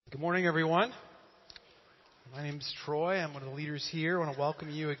Good morning, everyone. My name is Troy. I'm one of the leaders here. I want to welcome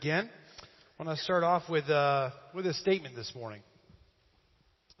you again. I want to start off with a statement this morning.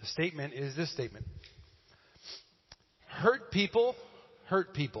 The statement is this statement. Hurt people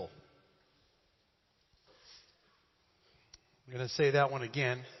hurt people. I'm going to say that one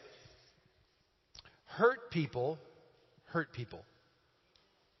again. Hurt people hurt people.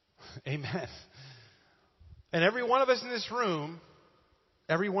 Amen. And every one of us in this room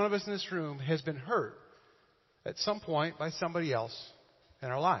has been hurt at some point by somebody else in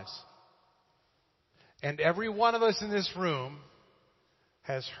our lives. And every one of us in this room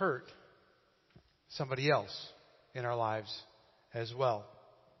has hurt somebody else in our lives as well.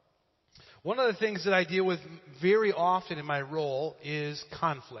 One of the things that I deal with very often in my role is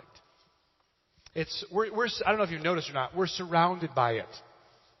conflict. I don't know if you've noticed or not, we're surrounded by it.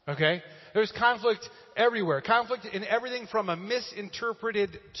 Okay? There's conflict everywhere. Conflict in everything from a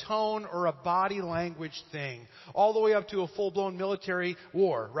misinterpreted tone or a body language thing, all the way up to a full-blown military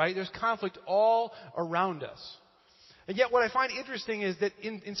war, right? There's conflict all around us. And yet what I find interesting is that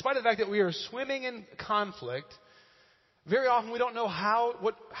in spite of the fact that we are swimming in conflict, very often we don't know how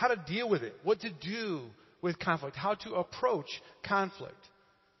to deal with it, what to do with conflict, how to approach conflict.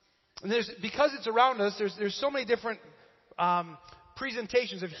 And because it's around us, there's so many different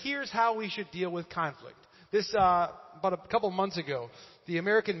presentations of here's how we should deal with conflict. This, about a couple of months ago, the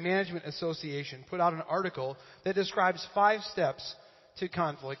American Management Association put out an article that describes 5 steps to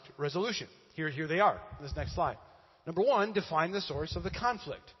conflict resolution. Here they are. This next slide. Number 1, define the source of the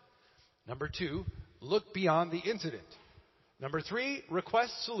conflict. Number 2, look beyond the incident. Number 3,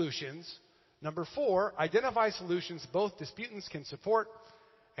 request solutions. Number 4, identify solutions both disputants can support.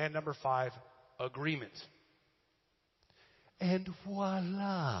 And number 5, agreement. And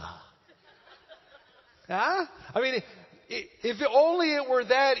voila. Huh? I mean, if only it were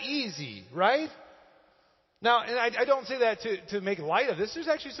that easy, right? Now, and I don't say that to make light of this. There's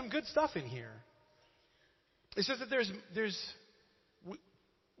actually some good stuff in here. It's just that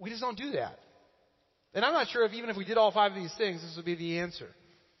we just don't do that. And I'm not sure if even if we did all 5 of these things, this would be the answer.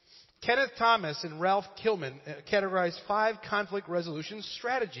 Kenneth Thomas and Ralph Kilman categorized 5 conflict resolution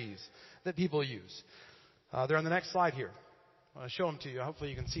strategies that people use. They're on the next slide here. I'll show them to you. Hopefully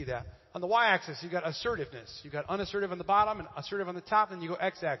you can see that. On the y-axis, you've got assertiveness. You've got unassertive on the bottom and assertive on the top. And you go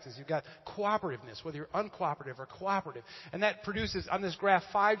x-axis. You've got cooperativeness, whether you're uncooperative or cooperative. And that produces on this graph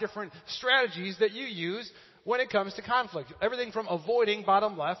 5 different strategies that you use when it comes to conflict. Everything from avoiding,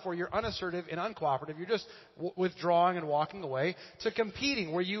 bottom left, where you're unassertive and uncooperative, you're just withdrawing and walking away, to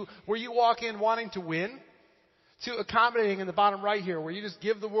competing, where you walk in wanting to win, to accommodating in the bottom right here, where you just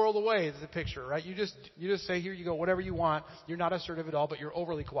give the world away is the picture, right? You just say, here you go, whatever you want. You're not assertive at all, but you're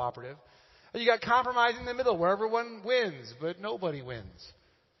overly cooperative. And you got compromising in the middle, where everyone wins, but nobody wins.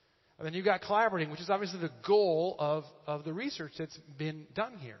 And then you got collaborating, which is obviously the goal of the research that's been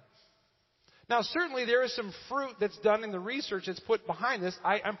done here. Now, certainly there is some fruit that's done in the research that's put behind this.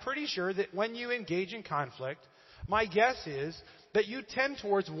 I'm pretty sure that when you engage in conflict, my guess is that you tend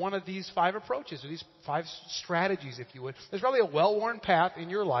towards one of these 5 approaches, or these 5 strategies, if you would. There's probably a well-worn path in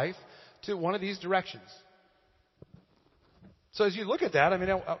your life to one of these directions. So as you look at that,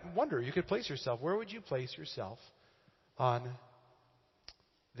 I wonder, you could place yourself. Where would you place yourself on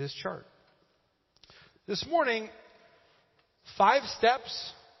this chart? This morning, 5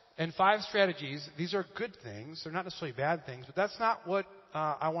 steps and 5 strategies. These are good things. They're not necessarily bad things, but that's not what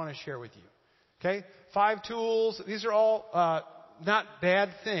I want to share with you. Okay? 5 tools. These are all not bad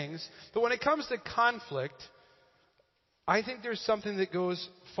things. But when it comes to conflict, I think there's something that goes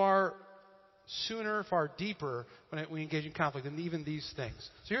far sooner, far deeper when we engage in conflict than even these things.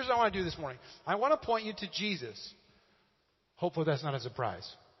 So here's what I want to do this morning. I want to point you to Jesus. Hopefully that's not a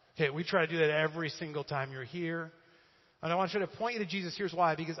surprise. Okay, we try to do that every single time you're here. And I want to try to point you to Jesus. Here's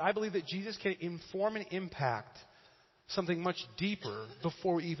why. Because I believe that Jesus can inform and impact something much deeper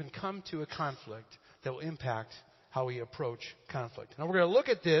before we even come to a conflict that will impact how we approach conflict. Now we're going to look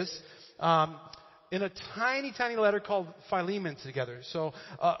at this in a tiny, tiny letter called Philemon together. So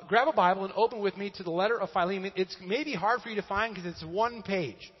grab a Bible and open with me to the letter of Philemon. It's maybe hard for you to find because it's 1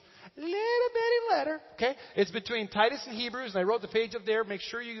 page. Little bitty letter, okay? It's between Titus and Hebrews, and I wrote the page up there. Make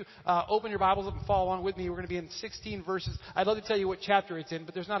sure you open your Bibles up and follow along with me. We're going to be in 16 verses. I'd love to tell you what chapter it's in,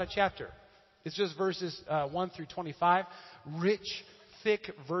 but there's not a chapter. It's just verses 1 through 25. Rich, thick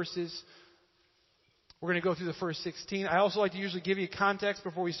verses. We're going to go through the first 16. I also like to usually give you context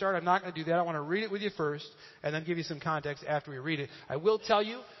before we start. I'm not going to do that. I want to read it with you first and then give you some context after we read it. I will tell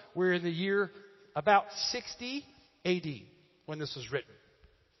you we're in the year about 60 A.D. when this was written.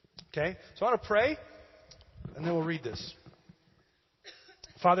 Okay? So I want to pray, and then we'll read this.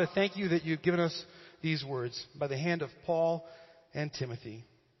 Father, thank you that you've given us these words by the hand of Paul and Timothy.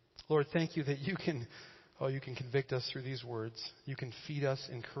 Lord, thank you that you can convict us through these words. You can feed us,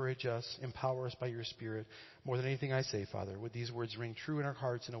 encourage us, empower us by your Spirit. More than anything I say, Father, would these words ring true in our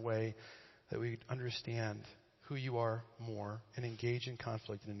hearts in a way that we understand who you are more and engage in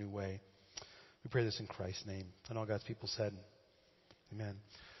conflict in a new way. We pray this in Christ's name. And all God's people said, amen.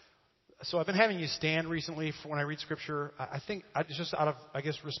 So I've been having you stand recently for when I read Scripture. I think it's just out of,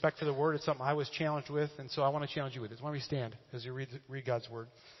 respect for the Word. It's something I was challenged with, and so I want to challenge you with it. Why don't we stand as you read God's Word?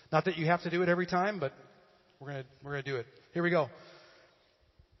 Not that you have to do it every time, but we're gonna do it. Here we go.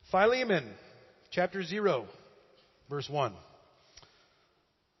 Philemon, chapter 0, verse 1.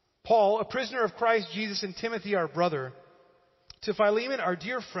 Paul, a prisoner of Christ Jesus, and Timothy, our brother, to Philemon, our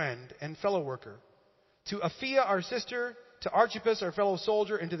dear friend and fellow worker, to Apphia, our sister, to Archippus, our fellow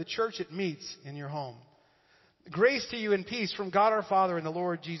soldier, and to the church that meets in your home. Grace to you and peace from God our Father and the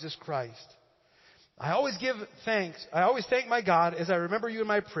Lord Jesus Christ. I always thank my God as I remember you in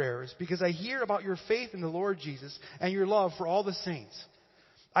my prayers, because I hear about your faith in the Lord Jesus and your love for all the saints.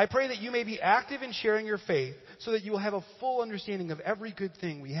 I pray that you may be active in sharing your faith, so that you will have a full understanding of every good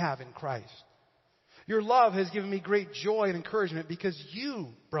thing we have in Christ. Your love has given me great joy and encouragement, because you,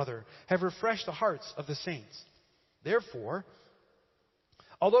 brother, have refreshed the hearts of the saints. Therefore,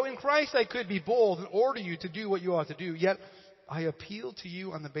 although in Christ I could be bold and order you to do what you ought to do, yet I appeal to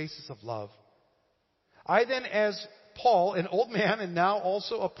you on the basis of love. I then, as Paul, an old man and now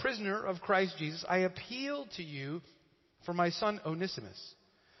also a prisoner of Christ Jesus, I appeal to you for my son Onesimus,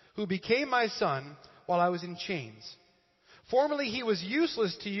 who became my son while I was in chains. Formerly he was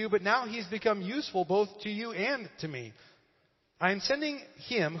useless to you, but now he's become useful both to you and to me. I am sending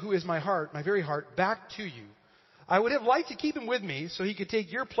him, who is my heart, my very heart, back to you. I would have liked to keep him with me so he could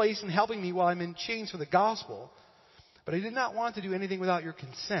take your place in helping me while I'm in chains for the gospel. But I did not want to do anything without your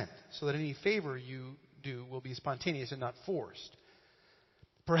consent, so that any favor you do will be spontaneous and not forced.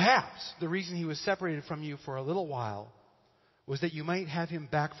 Perhaps the reason he was separated from you for a little while was that you might have him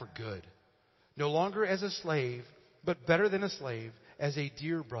back for good, no longer as a slave, but better than a slave, as a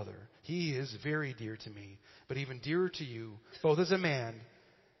dear brother. He is very dear to me, but even dearer to you, both as a man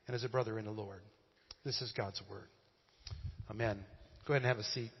and as a brother in the Lord. This is God's word. Amen. Go ahead and have a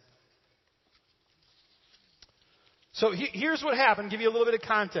seat. So here's what happened. Give you a little bit of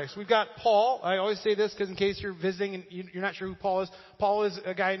context. We've got Paul. I always say this because in case you're visiting and you're not sure who Paul is. Paul is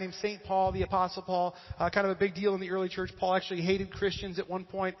a guy named St. Paul, the Apostle Paul. Kind of a big deal in the early church. Paul actually hated Christians at one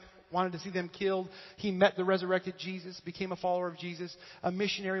point, wanted to see them killed. He met the resurrected Jesus, became a follower of Jesus, a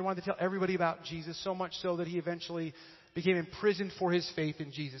missionary, wanted to tell everybody about Jesus, so much so that he eventually became imprisoned for his faith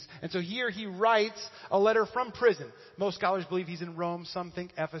in Jesus. And so here he writes a letter from prison. Most scholars believe he's in Rome, some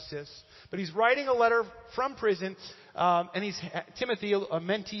think Ephesus. But he's writing a letter from prison, and Timothy, a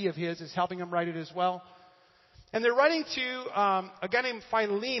mentee of his, is helping him write it as well. And they're writing to a guy named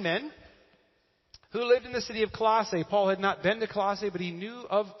Philemon, who lived in the city of Colossae. Paul had not been to Colossae, but he knew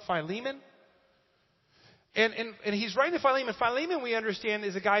of Philemon. And he's writing to Philemon. Philemon, we understand,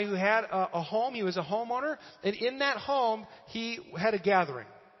 is a guy who had a home. He was a homeowner. And in that home, he had a gathering.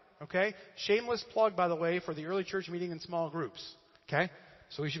 Okay? Shameless plug, by the way, for the early church meeting in small groups. Okay?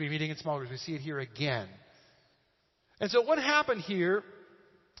 So we should be meeting in small groups. We see it here again. And so what happened here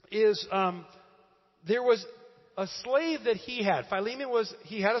is there was a slave that he had. Philemon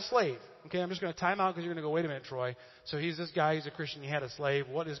he had a slave. Okay, I'm just going to time out because you're going to go, wait a minute, Troy. So he's this guy, he's a Christian, he had a slave.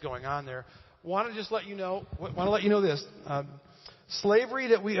 What is going on there? Want to let you know this. Slavery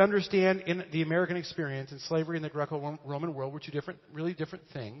that we understand in the American experience and slavery in the Greco-Roman world were two really different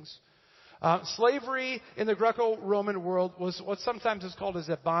things. Slavery in the Greco-Roman world was what sometimes is called as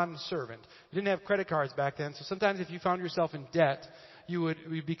a bond servant. You didn't have credit cards back then, so sometimes if you found yourself in debt, you would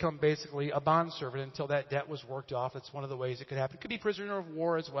become basically a bond servant until that debt was worked off. It's one of the ways it could happen. It could be prisoner of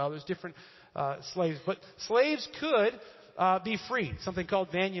war as well. There's different slaves. But slaves could be freed. Something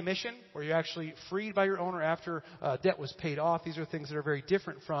called manumission, where you're actually freed by your owner after debt was paid off. These are things that are very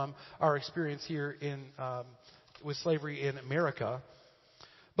different from our experience here with slavery in America.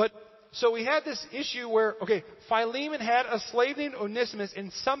 But so we had this issue where, Philemon had a slave named Onesimus,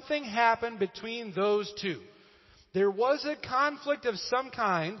 and something happened between those two. There was a conflict of some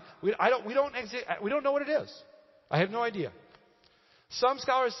kind. We don't know what it is. I have no idea. Some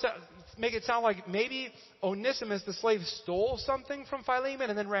scholars make it sound like maybe Onesimus, the slave, stole something from Philemon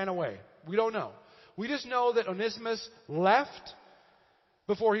and then ran away. We don't know. We just know that Onesimus left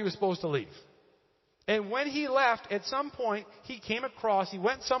before he was supposed to leave. And when he left, at some point, he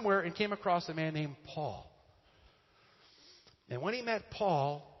went somewhere and came across a man named Paul. And when he met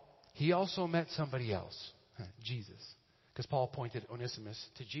Paul, he also met somebody else, Jesus. Because Paul pointed Onesimus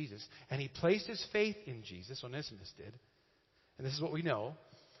to Jesus. And he placed his faith in Jesus, Onesimus did. And this is what we know.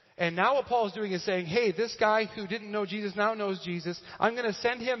 And now what Paul is doing is saying, hey, this guy who didn't know Jesus now knows Jesus. I'm going to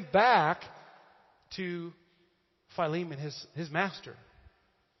send him back to Philemon, his master.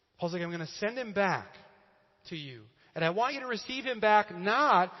 Paul's like, I'm going to send him back to you. And I want you to receive him back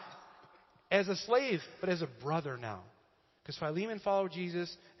not as a slave, but as a brother now. Because Philemon followed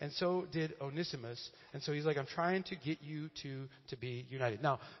Jesus, and so did Onesimus. And so he's like, I'm trying to get you to be united.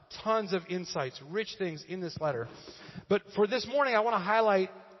 Now, tons of insights, rich things in this letter. But for this morning, I want to highlight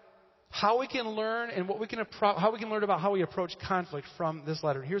how we can learn and how we can learn about how we approach conflict from this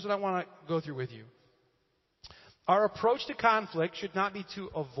letter. Here's what I want to go through with you. Our approach to conflict should not be to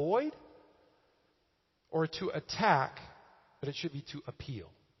avoid or to attack, but it should be to appeal.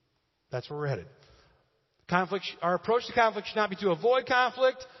 That's where we're headed. Our approach to conflict should not be to avoid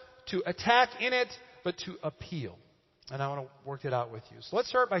conflict, to attack in it, but to appeal. And I want to work that out with you. So let's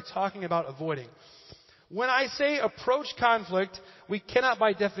start by talking about avoiding. When I say approach conflict, we cannot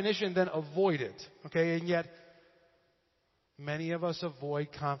by definition then avoid it. Okay, and yet many of us avoid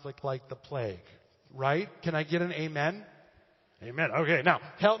conflict like the plague. Right? Can I get an amen? Amen. Okay, now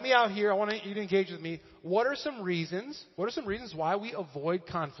help me out here. I want you to engage with me. What are some reasons why we avoid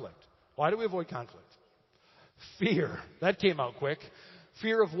conflict? Why do we avoid conflict? Fear. That came out quick.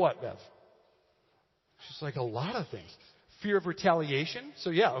 Fear of what, Bev? Just like a lot of things. Fear of retaliation.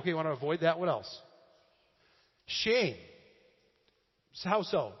 So yeah, okay, you want to avoid that. What else? Shame. So how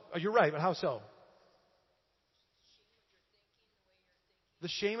so? Oh, you're right, but how so? The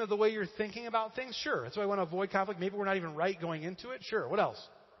shame of the way you're thinking about things? Sure. That's why I want to avoid conflict. Maybe we're not even right going into it. Sure. What else?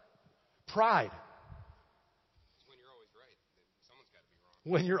 Pride.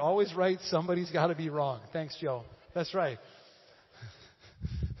 When you're always right, somebody's got to be wrong. Thanks, Joe. That's right.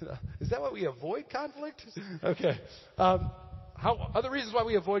 Is that why we avoid conflict? Okay. Other reasons why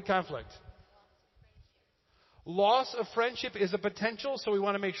we avoid conflict. Loss of friendship is a potential, so we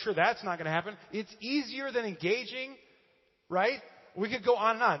want to make sure that's not going to happen. It's easier than engaging, right? We could go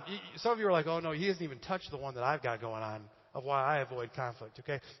on and on. Some of you are like, oh no, he hasn't even touched the one that I've got going on of why I avoid conflict,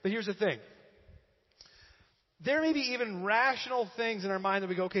 okay? But here's the thing. There may be even rational things in our mind that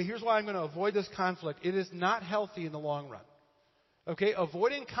we go, okay, here's why I'm going to avoid this conflict. It is not healthy in the long run. Okay,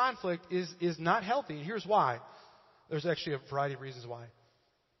 avoiding conflict is not healthy. And here's why. There's actually a variety of reasons why.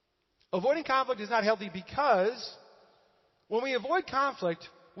 Avoiding conflict is not healthy because when we avoid conflict,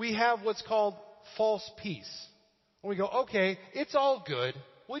 we have what's called false peace. When we go, okay, it's all good.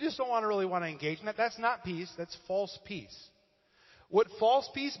 We just don't really want to engage in that. That's not peace. That's false peace. What false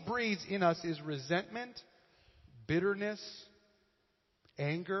peace breeds in us is resentment, bitterness,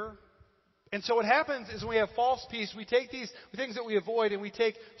 anger. And so what happens is when we have false peace, we take these things that we avoid and we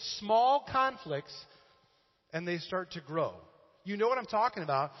take small conflicts and they start to grow. You know what I'm talking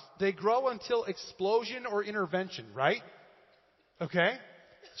about. They grow until explosion or intervention, right? Okay?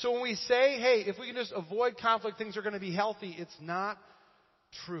 So when we say, hey, if we can just avoid conflict, things are going to be healthy, it's not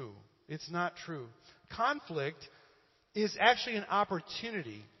true. It's not true. Conflict is actually an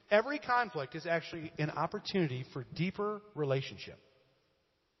opportunity. Every conflict is actually an opportunity for deeper relationship.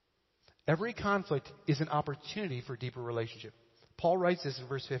 Every conflict is an opportunity for deeper relationship. Paul writes this in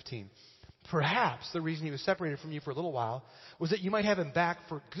verse 15. Perhaps the reason he was separated from you for a little while was that you might have him back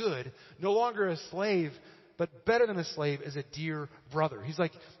for good, no longer a slave, but better than a slave, as a dear brother. He's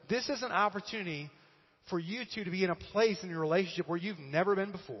like, this is an opportunity for you two to be in a place in your relationship where you've never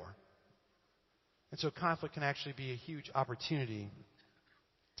been before. And so conflict can actually be a huge opportunity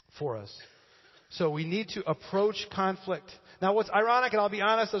for us. So we need to approach conflict. Now what's ironic, and I'll be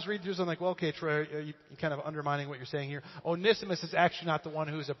honest, I was reading through something like, well, okay, Troy, you're kind of undermining what you're saying here. Onesimus is actually not the one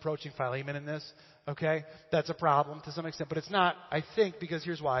who's approaching Philemon in this. Okay? That's a problem to some extent. But it's not, I think, because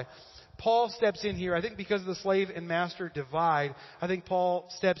here's why. Paul steps in here, I think because of the slave and master divide, I think Paul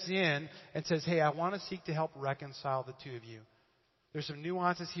steps in and says, hey, I want to seek to help reconcile the two of you. There's some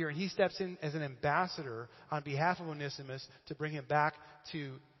nuances here, and he steps in as an ambassador on behalf of Onesimus to bring him back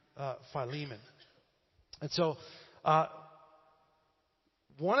to Philemon. And so,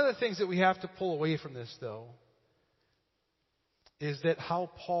 one of the things that we have to pull away from this, though, is that how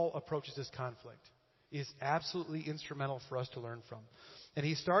Paul approaches this conflict is absolutely instrumental for us to learn from. And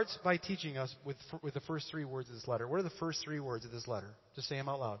he starts by teaching us with the first three words of this letter. What are the first three words of this letter? Just say them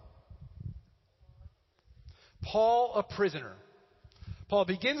out loud. Paul, a prisoner. Paul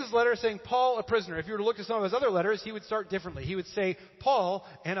begins his letter saying, Paul, a prisoner. If you were to look at some of his other letters, he would start differently. He would say, Paul,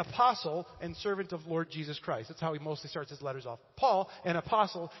 an apostle and servant of Lord Jesus Christ. That's how he mostly starts his letters off. Paul, an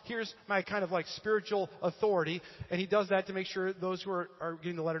apostle. Here's my kind of like spiritual authority. And he does that to make sure those who are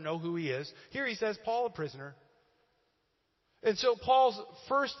getting the letter know who he is. Here he says, Paul, a prisoner. And so Paul's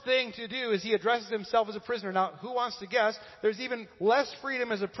first thing to do is he addresses himself as a prisoner. Now, who wants to guess? There's even less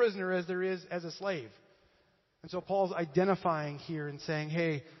freedom as a prisoner as there is as a slave. And so Paul's identifying here and saying,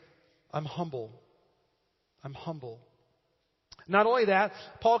 hey, I'm humble. I'm humble. Not only that,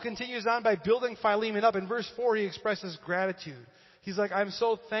 Paul continues on by building Philemon up. In verse 4, he expresses gratitude. He's like, I'm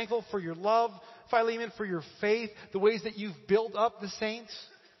so thankful for your love, Philemon, for your faith, the ways that you've built up the saints.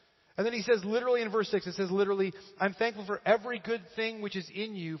 And then he says literally in verse 6, it says literally, I'm thankful for every good thing which is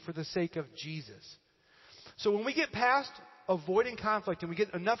in you for the sake of Jesus. So when we get past avoiding conflict and we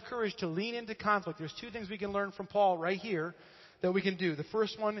get enough courage to lean into conflict, there's two things we can learn from Paul right here that we can do. The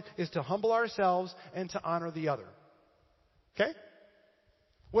first one is to humble ourselves and to honor the other. Okay?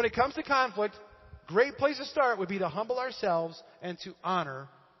 When it comes to conflict, great place to start would be to humble ourselves and to honor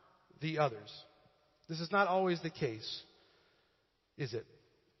the others. This is not always the case, is it?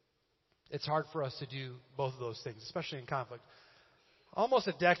 It's hard for us to do both of those things, especially in conflict. Almost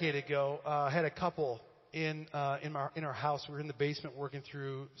a decade ago, I had a couple in our house. We were in the basement working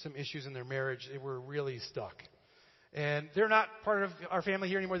through some issues in their marriage. They were really stuck. And they're not part of our family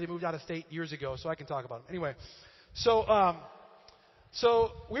here anymore. They moved out of state years ago, so I can talk about them. Anyway, so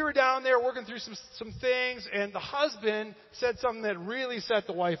we were down there working through some things, and the husband said something that really set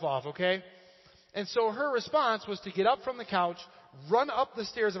the wife off, okay? And so her response was to get up from the couch, run up the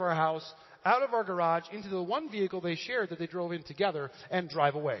stairs of our house, out of our garage, into the one vehicle they shared that they drove in together, and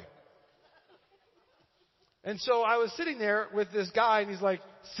drive away. And so I was sitting there with this guy, and he's like,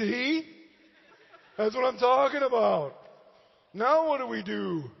 see? That's what I'm talking about. Now what do we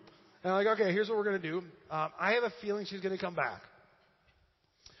do? And I'm like, okay, here's what we're going to do. I have a feeling she's going to come back.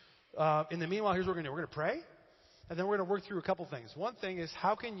 In the meanwhile, here's what we're going to do. We're going to pray, and then we're going to work through a couple things. One thing is,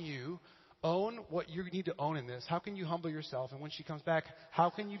 how can you own what you need to own in this? How can you humble yourself? And when she comes back,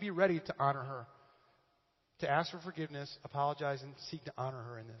 how can you be ready to honor her? To ask for forgiveness, apologize, and seek to honor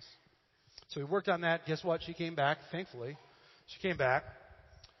her in this. So we worked on that. Guess what? She came back, thankfully. She came back,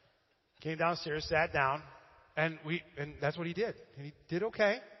 came downstairs, sat down, and that's what he did. And he did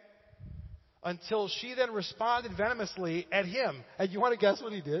okay. Until she then responded venomously at him. And you want to guess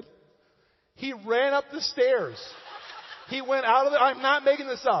what he did? He ran up the stairs. He went out of I'm not making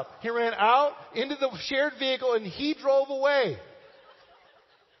this up. He ran out into the shared vehicle and he drove away.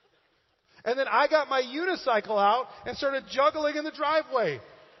 And then I got my unicycle out and started juggling in the driveway.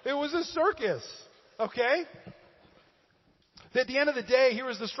 It was a circus. Okay? At the end of the day, here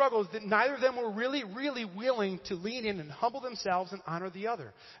was the struggle, is that neither of them were really, really willing to lean in and humble themselves and honor the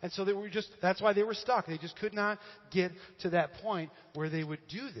other. And so that's why they were stuck. They just could not get to that point where they would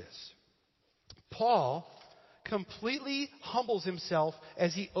do this. Paul completely humbles himself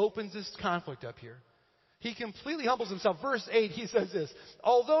as he opens this conflict up here. He completely humbles himself. Verse 8, he says this,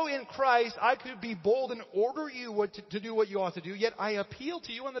 although in Christ I could be bold and order you to do what you ought to do, yet I appeal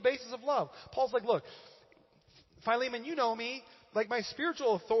to you on the basis of love. Paul's like, look, Philemon, you know me, like my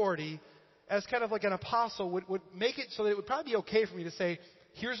spiritual authority as kind of like an apostle would make it so that it would probably be okay for me to say,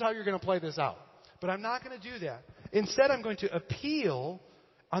 here's how you're going to play this out. But I'm not going to do that. Instead, I'm going to appeal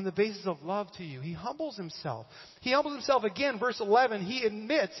on the basis of love to you. He humbles himself. He humbles himself again. Verse 11, he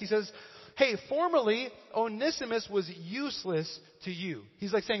admits, he says, hey, formerly Onesimus was useless to you.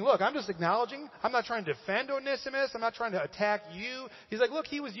 He's like saying, look, I'm just acknowledging. I'm not trying to defend Onesimus. I'm not trying to attack you. He's like, look,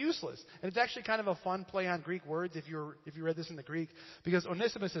 he was useless. And it's actually kind of a fun play on Greek words if you read this in the Greek, because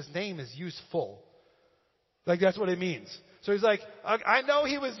Onesimus' name is useful. Like that's what it means. So he's like, I know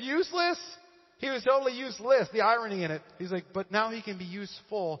he was useless. He was totally useless. The irony in it. He's like, but now he can be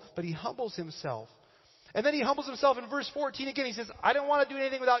useful. But he humbles himself. And then he humbles himself in verse 14 again. He says, I don't want to do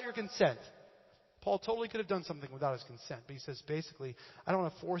anything without your consent. Paul totally could have done something without his consent. But he says, basically, I don't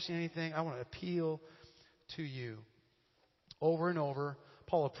want to force you anything. I want to appeal to you. Over and over,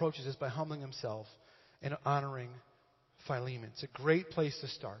 Paul approaches this by humbling himself and honoring Philemon. It's a great place to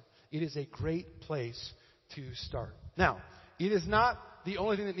start. It is a great place to start. Now, it is not the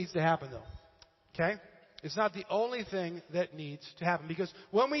only thing that needs to happen, though. Okay? It's not the only thing that needs to happen. Because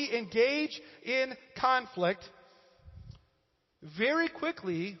when we engage in conflict, very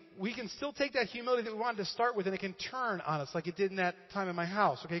quickly, we can still take that humility that we wanted to start with and it can turn on us like it did in that time in my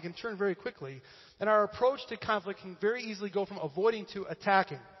house. Okay? It can turn very quickly. And our approach to conflict can very easily go from avoiding to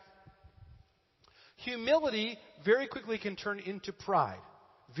attacking. Humility very quickly can turn into pride.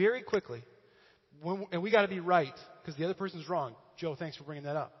 Very quickly. And we got to be right because the other person's wrong. Joe, thanks for bringing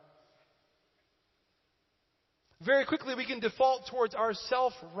that up. Very quickly, we can default towards our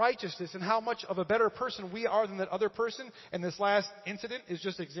self-righteousness and how much of a better person we are than that other person. And this last incident is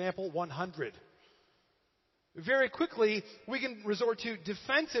just example 100. Very quickly, we can resort to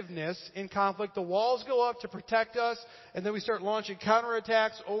defensiveness in conflict. The walls go up to protect us, and then we start launching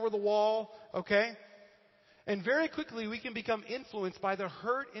counterattacks over the wall, okay? And very quickly, we can become influenced by the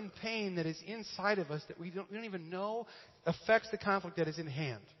hurt and pain that is inside of us that we don't even know affects the conflict that is in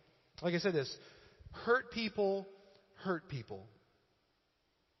hand. Like I said this, hurt people hurt people.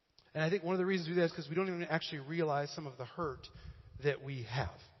 And I think one of the reasons we do that is because we don't even actually realize some of the hurt that we have.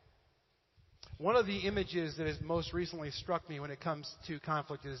 One of the images that has most recently struck me when it comes to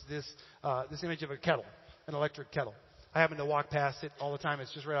conflict is this image of a kettle, an electric kettle. I happen to walk past it all the time.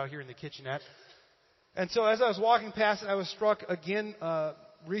 It's just right out here in the kitchenette. And so as I was walking past it, I was struck again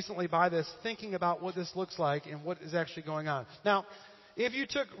recently by this, thinking about what this looks like and what is actually going on. Now, if you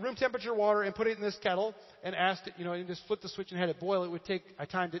took room temperature water and put it in this kettle and asked it, and just flipped the switch and had it boil, I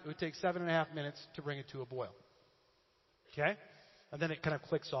timed it would take 7.5 minutes to bring it to a boil. Okay? And then it kind of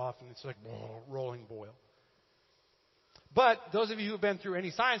clicks off, and it's like rolling boil. But those of you who have been through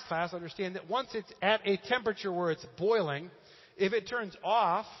any science class understand that once it's at a temperature where it's boiling, if it turns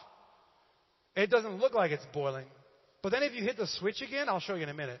off, it doesn't look like it's boiling. But then if you hit the switch again, I'll show you in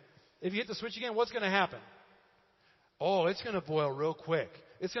a minute. If you hit the switch again, what's going to happen? Oh, it's going to boil real quick.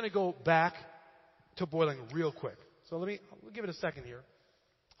 It's going to go back to boiling real quick. So we'll give it a second here.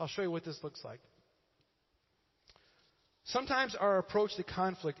 I'll show you what this looks like. Sometimes our approach to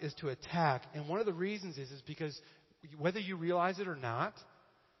conflict is to attack, and one of the reasons is because whether you realize it or not,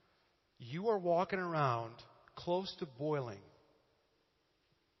 you are walking around close to boiling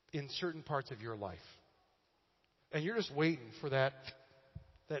in certain parts of your life. And you're just waiting for that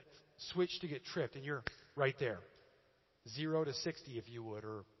switch to get tripped, and you're right there. 0 to 60, if you would,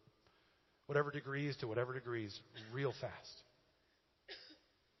 or whatever degrees to whatever degrees, real fast.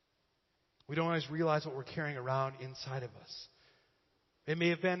 We don't always realize what we're carrying around inside of us. It may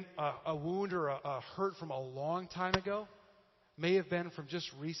have been a wound or a hurt from a long time ago. May have been from just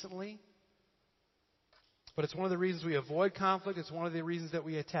recently. But it's one of the reasons we avoid conflict. It's one of the reasons that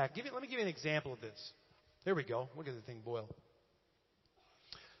we attack. Let me give you an example of this. There we go. Look at the thing boil.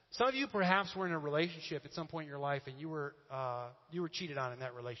 Some of you perhaps were in a relationship at some point in your life, and you were cheated on in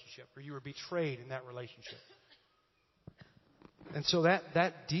that relationship, or you were betrayed in that relationship. And so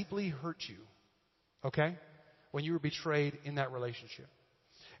that deeply hurt you, okay, when you were betrayed in that relationship.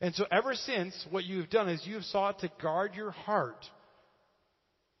 And so ever since, what you've done is you've sought to guard your heart,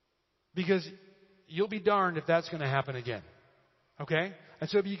 because you'll be darned if that's going to happen again, okay? And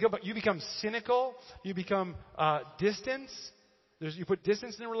so you become cynical, you become distant. You put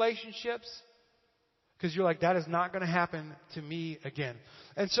distance in relationships because you're like, that is not going to happen to me again.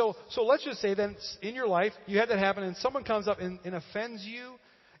 And so let's just say then in your life, you had that happen and someone comes up and offends you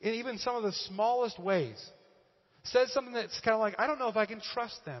in even some of the smallest ways. Says something that's kind of like, I don't know if I can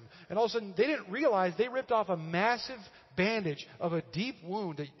trust them. And all of a sudden, they didn't realize they ripped off a massive bandage of a deep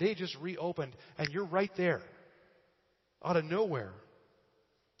wound that they just reopened, and you're right there out of nowhere.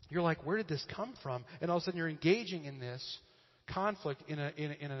 You're like, where did this come from? And all of a sudden, you're engaging in this conflict in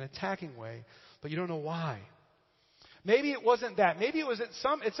an attacking way, but you don't know why. Maybe it wasn't that. Maybe it was at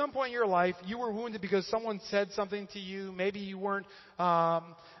some point in your life you were wounded because someone said something to you. Maybe you weren't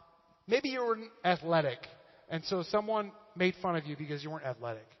athletic, and so someone made fun of you because you weren't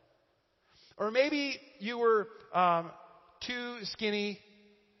athletic. Or maybe you were too skinny,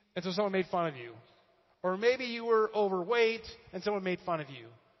 and so someone made fun of you. Or maybe you were overweight, and someone made fun of you.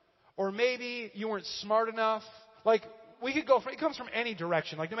 Or maybe you weren't smart enough. Like, it comes from any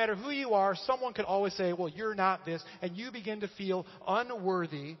direction. Like, no matter who you are, someone could always say, well, you're not this. And you begin to feel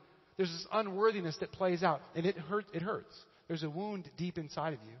unworthy. There's this unworthiness that plays out. And it hurts. There's a wound deep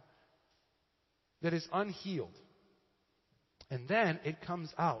inside of you that is unhealed. And then it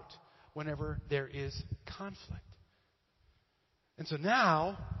comes out whenever there is conflict. And so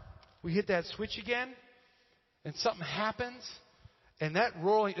now, we hit that switch again, and something happens, and that's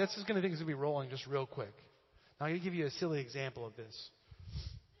just going to be rolling just real quick. Now, I'm going to give you a silly example of this.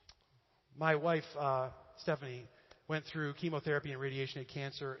 My wife, Stephanie, went through chemotherapy and radiation and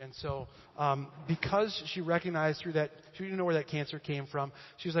cancer, and so because she recognized through that, she didn't know where that cancer came from,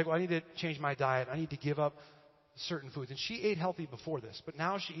 she was like, well, I need to change my diet. I need to give up certain foods. And she ate healthy before this, but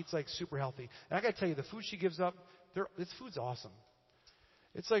now she eats like super healthy. And I got to tell you, the food she gives up, this food's awesome.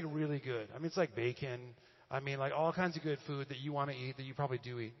 It's like really good. I mean, it's like bacon. I mean, like all kinds of good food that you want to eat, that you probably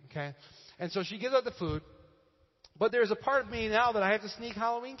do eat, okay? And so she gives up the food. But there's a part of me now that I have to sneak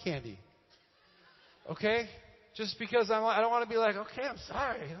Halloween candy. Okay? just because I don't want to be like, okay, I'm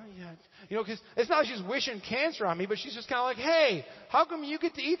sorry. Because it's not like she's wishing cancer on me, but she's just kind of like, hey, how come you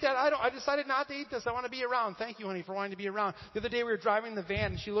get to eat that? I decided not to eat this. I want to be around. Thank you, honey, for wanting to be around. The other day we were driving the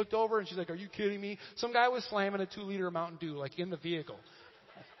van, and she looked over, and she's like, are you kidding me? Some guy was slamming a 2-liter Mountain Dew, like, in the vehicle.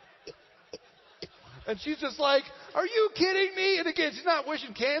 And she's just like, are you kidding me? And again, she's not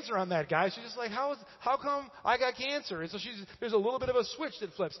wishing cancer on that guy. She's just like, how come I got cancer? And so there's a little bit of a switch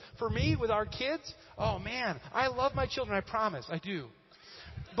that flips. For me, with our kids, oh man, I love my children. I promise, I do.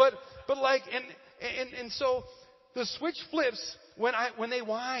 But like, and so the switch flips when they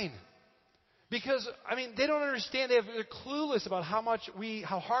whine. Because, they don't understand. They're clueless about how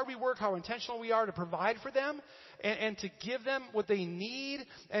hard we work, how intentional we are to provide for them and to give them what they need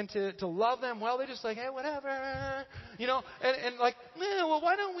and to love them well. They're just like, hey, whatever. And like, well,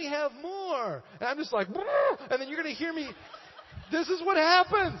 why don't we have more? And I'm just like, and then you're going to hear me. This is what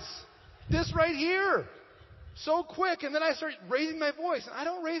happens. This right here. So quick. And then I start raising my voice. And I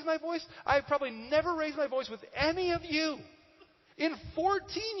don't raise my voice. I probably never raised my voice with any of you in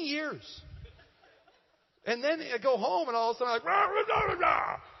 14 years. And then I go home and all of a sudden I'm like, rah, rah, rah,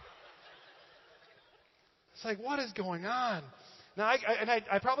 rah. It's like, what is going on? Now,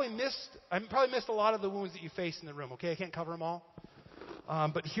 I probably missed a lot of the wounds that you face in the room. Okay, I can't cover them all.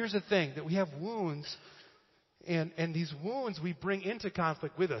 But here's the thing, that we have wounds, and these wounds we bring into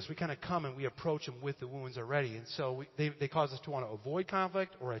conflict with us. We kind of come and we approach them with the wounds already. And so they cause us to want to avoid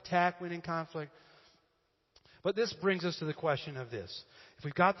conflict or attack when in conflict. But this brings us to the question of this. If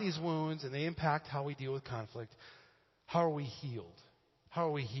we've got these wounds and they impact how we deal with conflict, how are we healed? How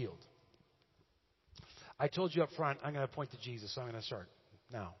are we healed? I told you up front, I'm going to point to Jesus, so I'm going to start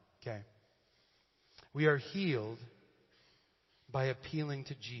now, okay? We are healed by appealing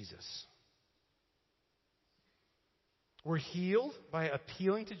to Jesus. We're healed by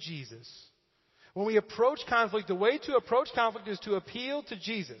appealing to Jesus. When we approach conflict, the way to approach conflict is to appeal to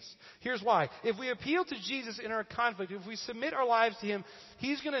Jesus. Here's why. If we appeal to Jesus in our conflict, if we submit our lives to Him,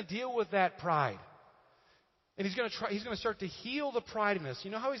 He's going to deal with that pride. And He's going to start to heal the pride in us.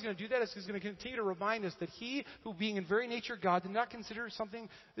 You know how He's going to do that? He's going to continue to remind us that He, who being in very nature God, did not consider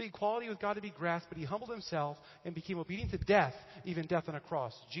the equality with God to be grasped, but He humbled Himself and became obedient to death, even death on a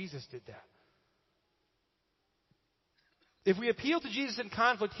cross. Jesus did that. If we appeal to Jesus in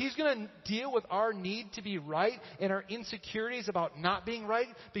conflict, He's going to deal with our need to be right and our insecurities about not being right,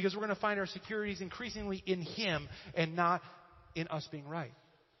 because we're going to find our securities increasingly in Him and not in us being right.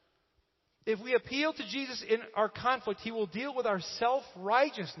 If we appeal to Jesus in our conflict, He will deal with our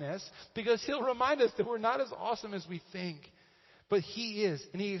self-righteousness, because He'll remind us that we're not as awesome as we think. But He is,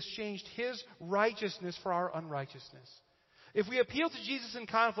 and He exchanged His righteousness for our unrighteousness. If we appeal to Jesus in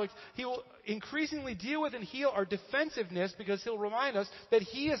conflict, He will increasingly deal with and heal our defensiveness, because He'll remind us that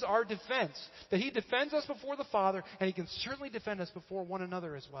He is our defense, that He defends us before the Father, and He can certainly defend us before one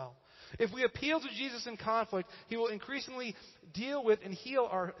another as well. If we appeal to Jesus in conflict, He will increasingly deal with and heal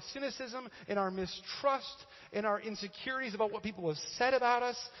our cynicism and our mistrust and our insecurities about what people have said about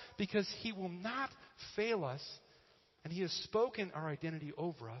us, because He will not fail us, and He has spoken our identity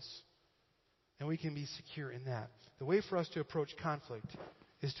over us. And we can be secure in that. The way for us to approach conflict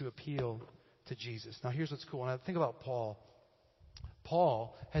is to appeal to Jesus. Now, here's what's cool. When I think about Paul,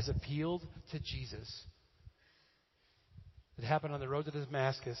 Paul has appealed to Jesus. It happened on the road to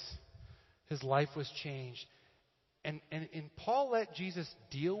Damascus. His life was changed. And Paul let Jesus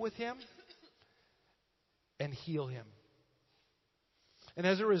deal with him and heal him. And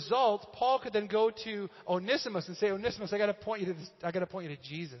as a result, Paul could then go to Onesimus and say, Onesimus, I got to point you to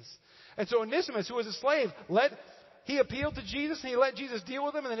Jesus. And so Onesimus, who was a slave, he appealed to Jesus, and he let Jesus deal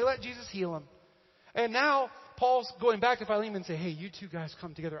with him, and then he let Jesus heal him. And now Paul's going back to Philemon and say, hey, you two guys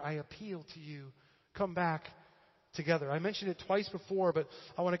come together. I appeal to you. Come back together. I mentioned it twice before, but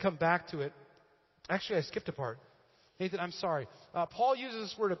I want to come back to it. Actually, I skipped a part. Nathan, I'm sorry. Paul uses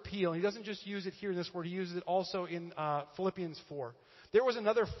this word appeal. He doesn't just use it here in this word. He uses it also in Philippians 4. There was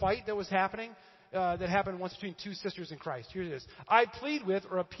another fight that was happening that happened once between two sisters in Christ. Here it is. I plead with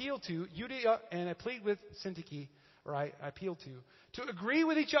or appeal to Euodia, and I plead with Syntyche, or I appeal to agree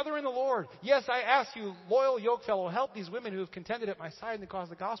with each other in the Lord. Yes, I ask you, loyal yokefellow, help these women who have contended at my side in the cause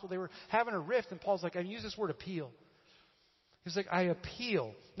of the gospel. They were having a rift, and Paul's like, I use this word appeal. He's like, I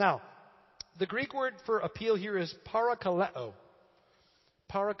appeal. Now, the Greek word for appeal here is parakaleo.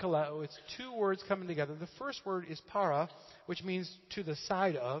 Parakaleo. It's two words coming together. The first word is para, which means to the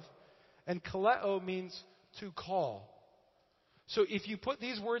side of, and kaleo means to call. So if you put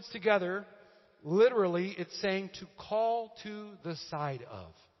these words together, literally it's saying to call to the side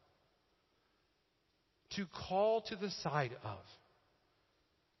of. To call to the side of.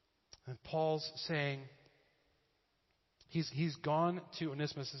 And Paul's saying, He's gone to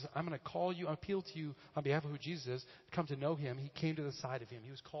Onesimus and says, I'm going to call you, appeal to you on behalf of who Jesus is, come to know him. He came to the side of him.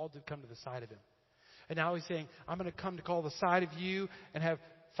 He was called to come to the side of him. And now he's saying, I'm going to come to call the side of you and have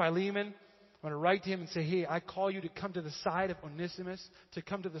Philemon. I'm going to write to him and say, hey, I call you to come to the side of Onesimus, to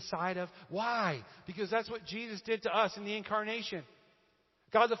come to the side of. Why? Because that's what Jesus did to us in the incarnation.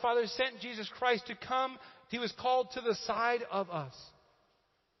 God the Father sent Jesus Christ to come. He was called to the side of us,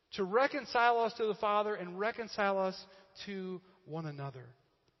 to reconcile us to the Father and reconcile us to one another.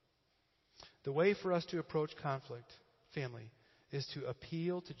 The way for us to approach conflict, family, is to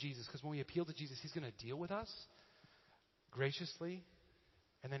appeal to Jesus. Because when we appeal to Jesus, he's going to deal with us graciously,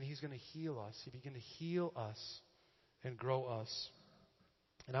 and then he's going to heal us. He's going to heal us and grow us.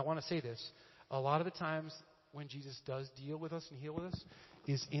 And I want to say this. A lot of the times when Jesus does deal with us and heal with us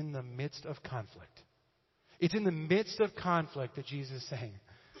is in the midst of conflict. It's in the midst of conflict that Jesus is saying,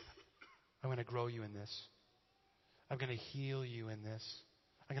 I'm going to grow you in this. I'm going to heal you in this.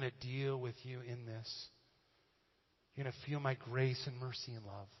 I'm going to deal with you in this. You're going to feel my grace and mercy and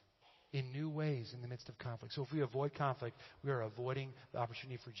love in new ways in the midst of conflict. So if we avoid conflict, we are avoiding the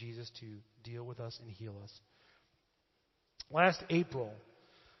opportunity for Jesus to deal with us and heal us. Last April,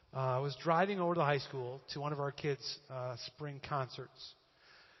 I was driving over to the high school to one of our kids' spring concerts.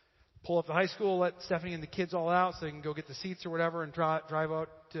 Pull up the high school, let Stephanie and the kids all out so they can go get the seats or whatever, and drive out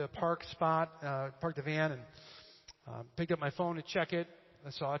to a park spot, park the van, and picked up my phone to check it. I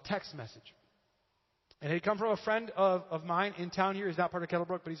saw a text message. And it had come from a friend of mine in town here. He's not part of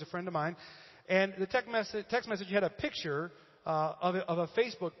Kettlebrook, but he's a friend of mine. And the text message had a picture of a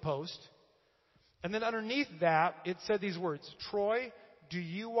Facebook post. And then underneath that, it said these words, Troy, do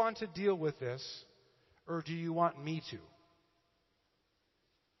you want to deal with this, or do you want me to?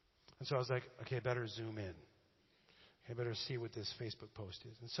 And so I was like, okay, I better zoom in. I better see what this Facebook post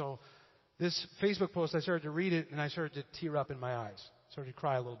is. And so this Facebook post, I started to read it, and I started to tear up in my eyes. Started to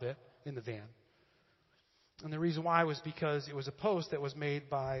cry a little bit in the van. And the reason why was because it was a post that was made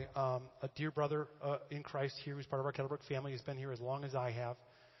by a dear brother in Christ here who's part of our Kettlebrook family. He's been here as long as I have,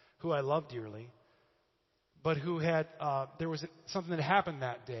 who I love dearly, but who had, there was something that happened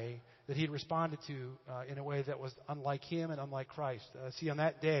that day that he had responded to in a way that was unlike him and unlike Christ. See, on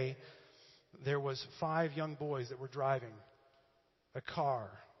that day, there was 5 young boys that were driving a car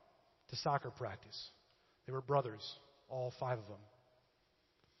to soccer practice. They were brothers, all 5 of them.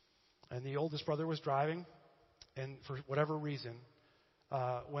 And the oldest brother was driving, and for whatever reason,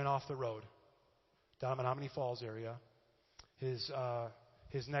 went off the road down Menominee Falls area. His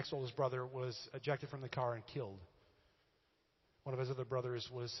next oldest brother was ejected from the car and killed. One of his other brothers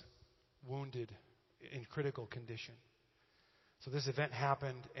was wounded in critical condition. So this event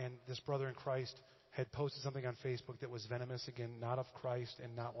happened, and this brother in Christ had posted something on Facebook that was venomous, again, not of Christ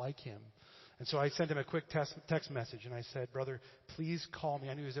and not like him. And so I sent him a quick text message, and I said, brother, please call me.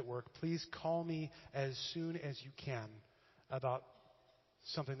 I knew he was at work. Please call me as soon as you can about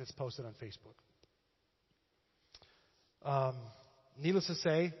something that's posted on Facebook. Needless to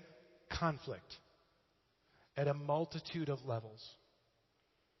say, conflict at a multitude of levels.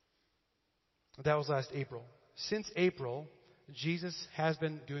 That was last April. Since April, Jesus has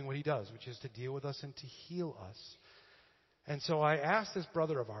been doing what he does, which is to deal with us and to heal us. And so I asked this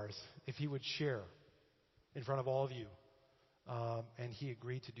brother of ours if he would share in front of all of you. And he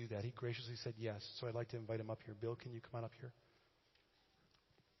agreed to do that. He graciously said yes. So I'd like to invite him up here. Bill, can you come on up here?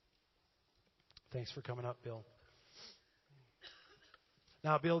 Thanks for coming up, Bill.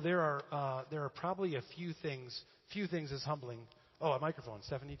 Now, Bill, there are probably a few things as humbling. Oh, a microphone.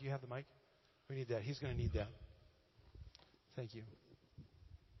 Stephanie, do you have the mic? We need that. He's going to need that. Thank you.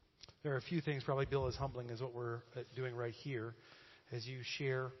 There are a few things probably, Bill, as humbling as what we're doing right here as you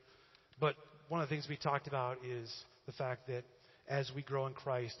share. But one of the things we talked about is the fact that as we grow in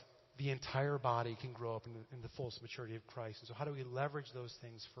Christ, the entire body can grow up in the fullest maturity of Christ. And so how do we leverage those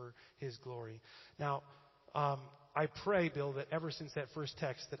things for his glory? Now, I pray, Bill, that ever since that first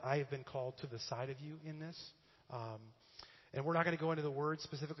text that I have been called to the side of you in this. And we're not going to go into the words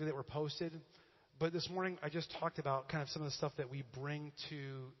specifically that were posted. But this morning, I just talked about kind of some of the stuff that we bring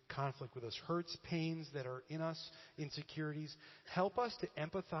to conflict with us. Hurts, pains that are in us, insecurities. Help us to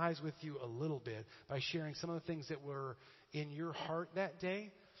empathize with you a little bit by sharing some of the things that were in your heart that day.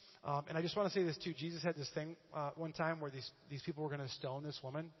 And I just want to say this, too. Jesus had this thing one time where these people were going to stone this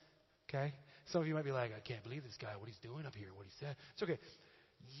woman. Okay? Some of you might be like, I can't believe this guy, what he's doing up here, what he said. It's okay.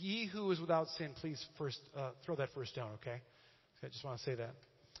 Ye who is without sin, please first throw that first stone, okay? I just want to say that.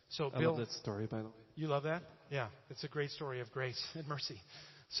 So, Bill, I love that story, by the way. You love that? Yeah, it's a great story of grace and mercy.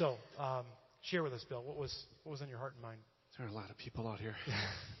 So, share with us, Bill. What was on your heart and mind? There are a lot of people out here.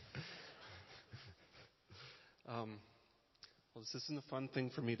 Well, this isn't a fun thing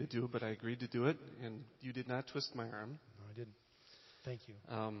for me to do, but I agreed to do it, and you did not twist my arm. No, I didn't. Thank you.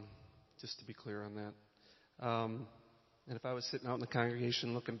 Just to be clear on that. And if I was sitting out in the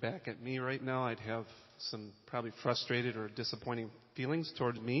congregation looking back at me right now, I'd have some probably frustrated or disappointing feelings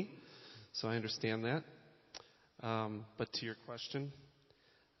towards me. So I understand that. But to your question,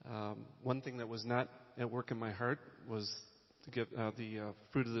 one thing that was not at work in my heart was to give the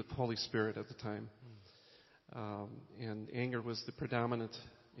fruit of the Holy Spirit at the time. And anger was the predominant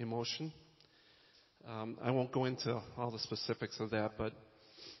emotion. I won't go into all the specifics of that, but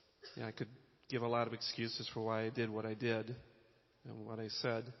I could give a lot of excuses for why I did what I did and what I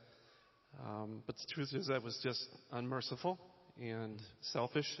said. But the truth is I was just unmerciful and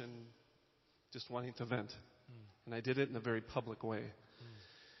selfish and just wanting to vent. And I did it in a very public way.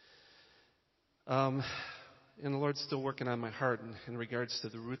 And the Lord's still working on my heart in regards to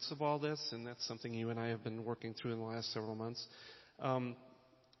the roots of all this, and that's something you and I have been working through in the last several months.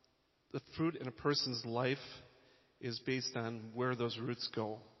 The fruit in a person's life is based on where those roots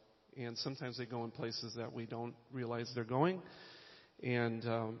go. And sometimes they go in places that we don't realize they're going, and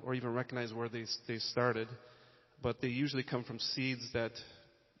or even recognize where they started. But they usually come from seeds that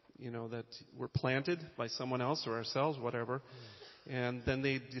that were planted by someone else or ourselves, whatever. And then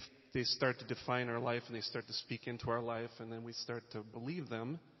they start to define our life, and they start to speak into our life, and then we start to believe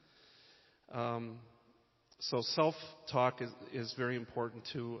them. So self-talk is very important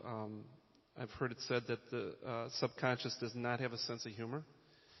too. I've heard it said that the subconscious does not have a sense of humor.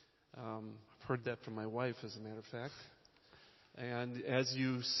 I've heard that from my wife, as a matter of fact. And as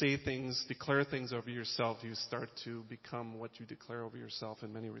you say things, declare things over yourself, you start to become what you declare over yourself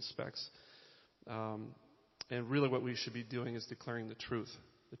in many respects. And really what we should be doing is declaring the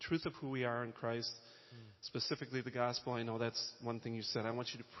truth of who we are in Christ, specifically the gospel. I know that's one thing you said. I want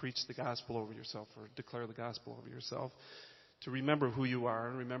you to preach the gospel over yourself, or declare the gospel over yourself, to remember who you are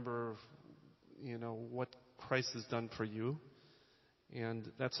and remember, what Christ has done for you.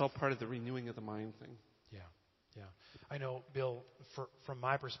 And that's all part of the renewing of the mind thing. Yeah. I know, Bill, from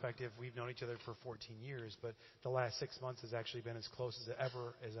my perspective, we've known each other for 14 years, but the last 6 months has actually been as close as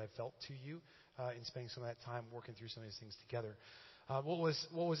ever as I've felt to you in spending some of that time working through some of these things together. What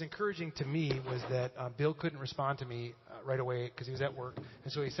was encouraging to me was that Bill couldn't respond to me right away because he was at work,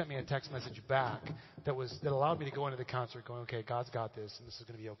 and so he sent me a text message back that allowed me to go into the concert going, okay, God's got this, and this is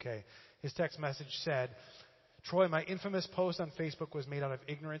going to be okay. His text message said, Troy, my infamous post on Facebook was made out of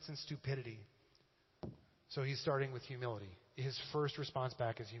ignorance and stupidity. So he's starting with humility. His first response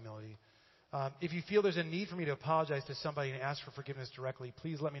back is humility. If you feel there's a need for me to apologize to somebody and ask for forgiveness directly,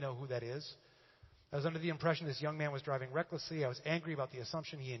 please let me know who that is. I was under the impression this young man was driving recklessly. I was angry about the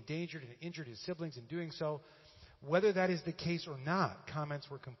assumption he endangered and injured his siblings in doing so. Whether that is the case or not,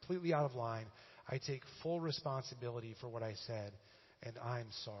 comments were completely out of line. I take full responsibility for what I said, and I'm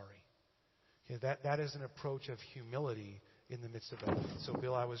sorry. Okay, that is an approach of humility in the midst of everything. So,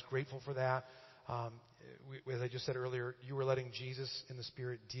 Bill, I was grateful for that. As I just said earlier, you were letting Jesus in the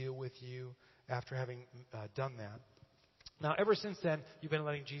Spirit deal with you after having done that. Now, ever since then, you've been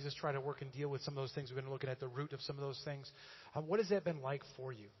letting Jesus try to work and deal with some of those things. We've been looking at the root of some of those things. What has that been like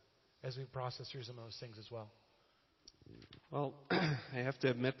for you as we process through some of those things as well? Well, I have to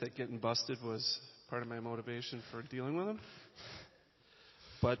admit that getting busted was part of my motivation for dealing with them.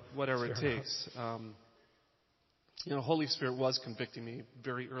 But whatever it takes. Holy Spirit was convicting me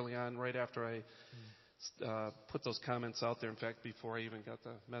very early on, right after I put those comments out there. In fact, before I even got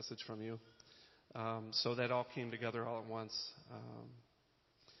the message from you. So that all came together all at once.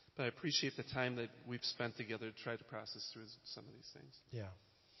 But I appreciate the time that we've spent together to try to process through some of these things.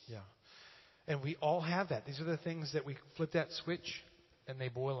 Yeah. And we all have that. These are the things that we flip that switch and they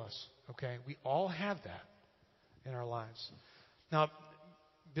boil us. Okay? We all have that in our lives. Now,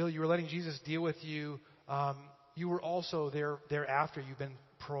 Bill, you were letting Jesus deal with you. You were also thereafter. You've been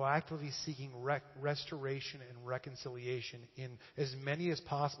proactively seeking restoration and reconciliation in as many as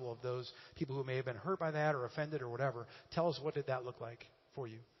possible of those people who may have been hurt by that or offended or whatever. Tell us, what did that look like for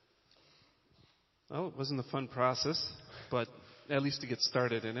you? Well, it wasn't a fun process, but at least to get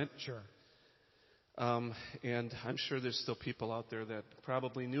started in it. Sure. And I'm sure there's still people out there that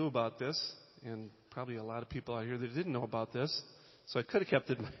probably knew about this, and probably a lot of people out here that didn't know about this. So I could have kept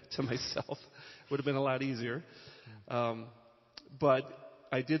it to myself. Would have been a lot easier. But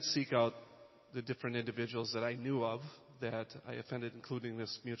I did seek out the different individuals that I knew of that I offended, including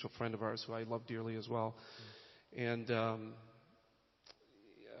this mutual friend of ours who I love dearly as well. And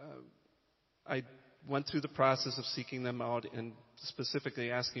I went through the process of seeking them out and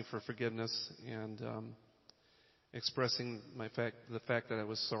specifically asking for forgiveness and expressing the fact that I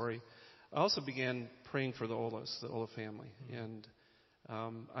was sorry. I also began praying for the Ola family. And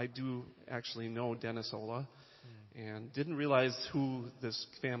I do actually know Dennis Ola, and didn't realize who this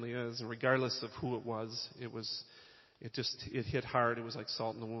family is. And regardless of who it was, it hit hard. It was like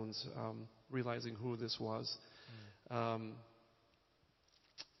salt in the wounds, realizing who this was.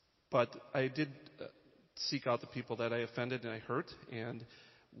 But I did seek out the people that I offended and I hurt. And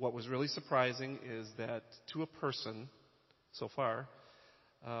what was really surprising is that to a person, so far,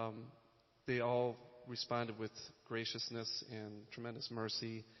 they all responded with graciousness and tremendous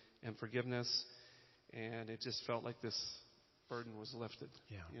mercy and forgiveness. And it just felt like this burden was lifted.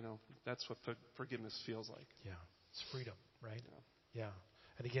 Yeah. You know, that's what forgiveness feels like. Yeah. It's freedom, right? Yeah. Yeah.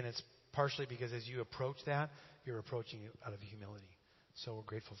 And again, it's partially because as you approach that, you're approaching it out of humility. So we're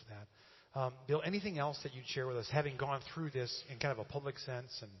grateful for that. Bill, anything else that you'd share with us, having gone through this in kind of a public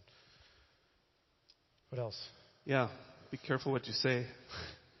sense? And what else? Yeah. Be careful what you say.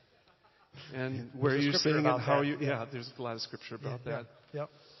 And There's where a you're scripture sitting about and how that. you... Yeah, there's a lot of scripture about that. Yep.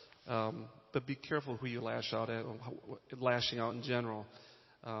 But be careful who you lash out at, lashing out in general.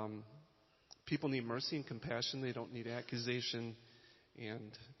 People need mercy and compassion. They don't need accusation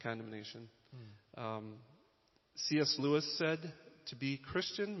and condemnation. C.S. Lewis said, to be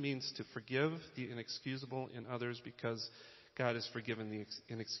Christian means to forgive the inexcusable in others because God has forgiven the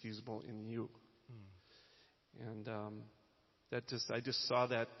inexcusable in you. And I just saw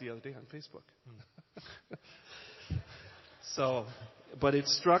that the other day on Facebook. So, but it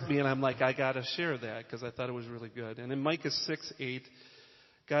struck me, and I'm like, I got to share that because I thought it was really good. And in Micah 6:8,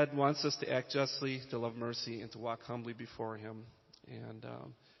 God wants us to act justly, to love mercy, and to walk humbly before Him. And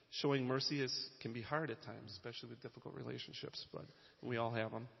showing mercy can be hard at times, especially with difficult relationships, but we all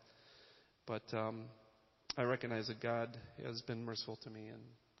have them. But I recognize that God has been merciful to me and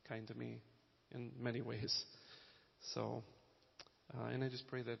kind to me in many ways. So, and I just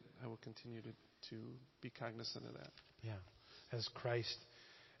pray that I will continue to be cognizant of that. Yeah. As Christ,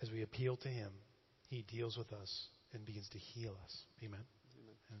 as we appeal to Him, He deals with us and begins to heal us. Amen.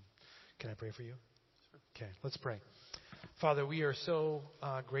 Amen. Can I pray for you? Sure. Okay, let's pray. Father, we are so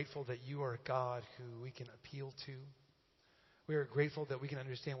grateful that you are God who we can appeal to. We are grateful that we can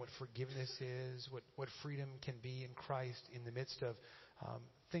understand what forgiveness is, what freedom can be in Christ in the midst of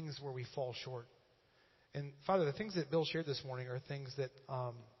things where we fall short. And Father, the things that Bill shared this morning are things that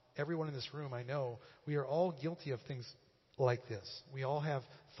everyone in this room, I know, we are all guilty of things like this. We all have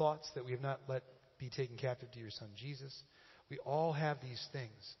thoughts that we have not let be taken captive to your Son, Jesus. We all have these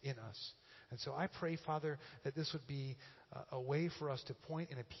things in us. And so I pray, Father, that this would be a way for us to point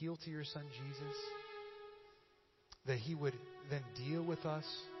and appeal to your Son, Jesus, that He would then deal with us,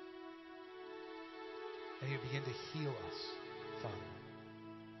 and He would begin to heal us, Father.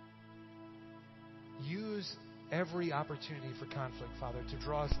 Use every opportunity for conflict, Father, to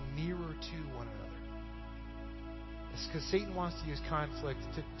draw us nearer to one another. It's because Satan wants to use conflict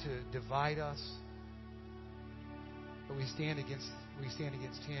to divide us. But we stand against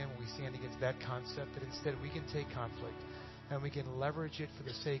him, we stand against that concept, that instead we can take conflict and we can leverage it for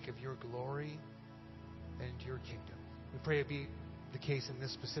the sake of your glory and your kingdom. We pray it be the case in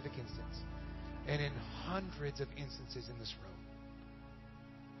this specific instance and in hundreds of instances in this room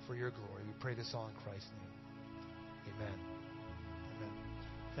for your glory. We pray this all in Christ's name. Amen. Amen.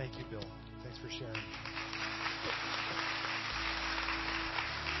 Thank you, Bill. Thanks for sharing.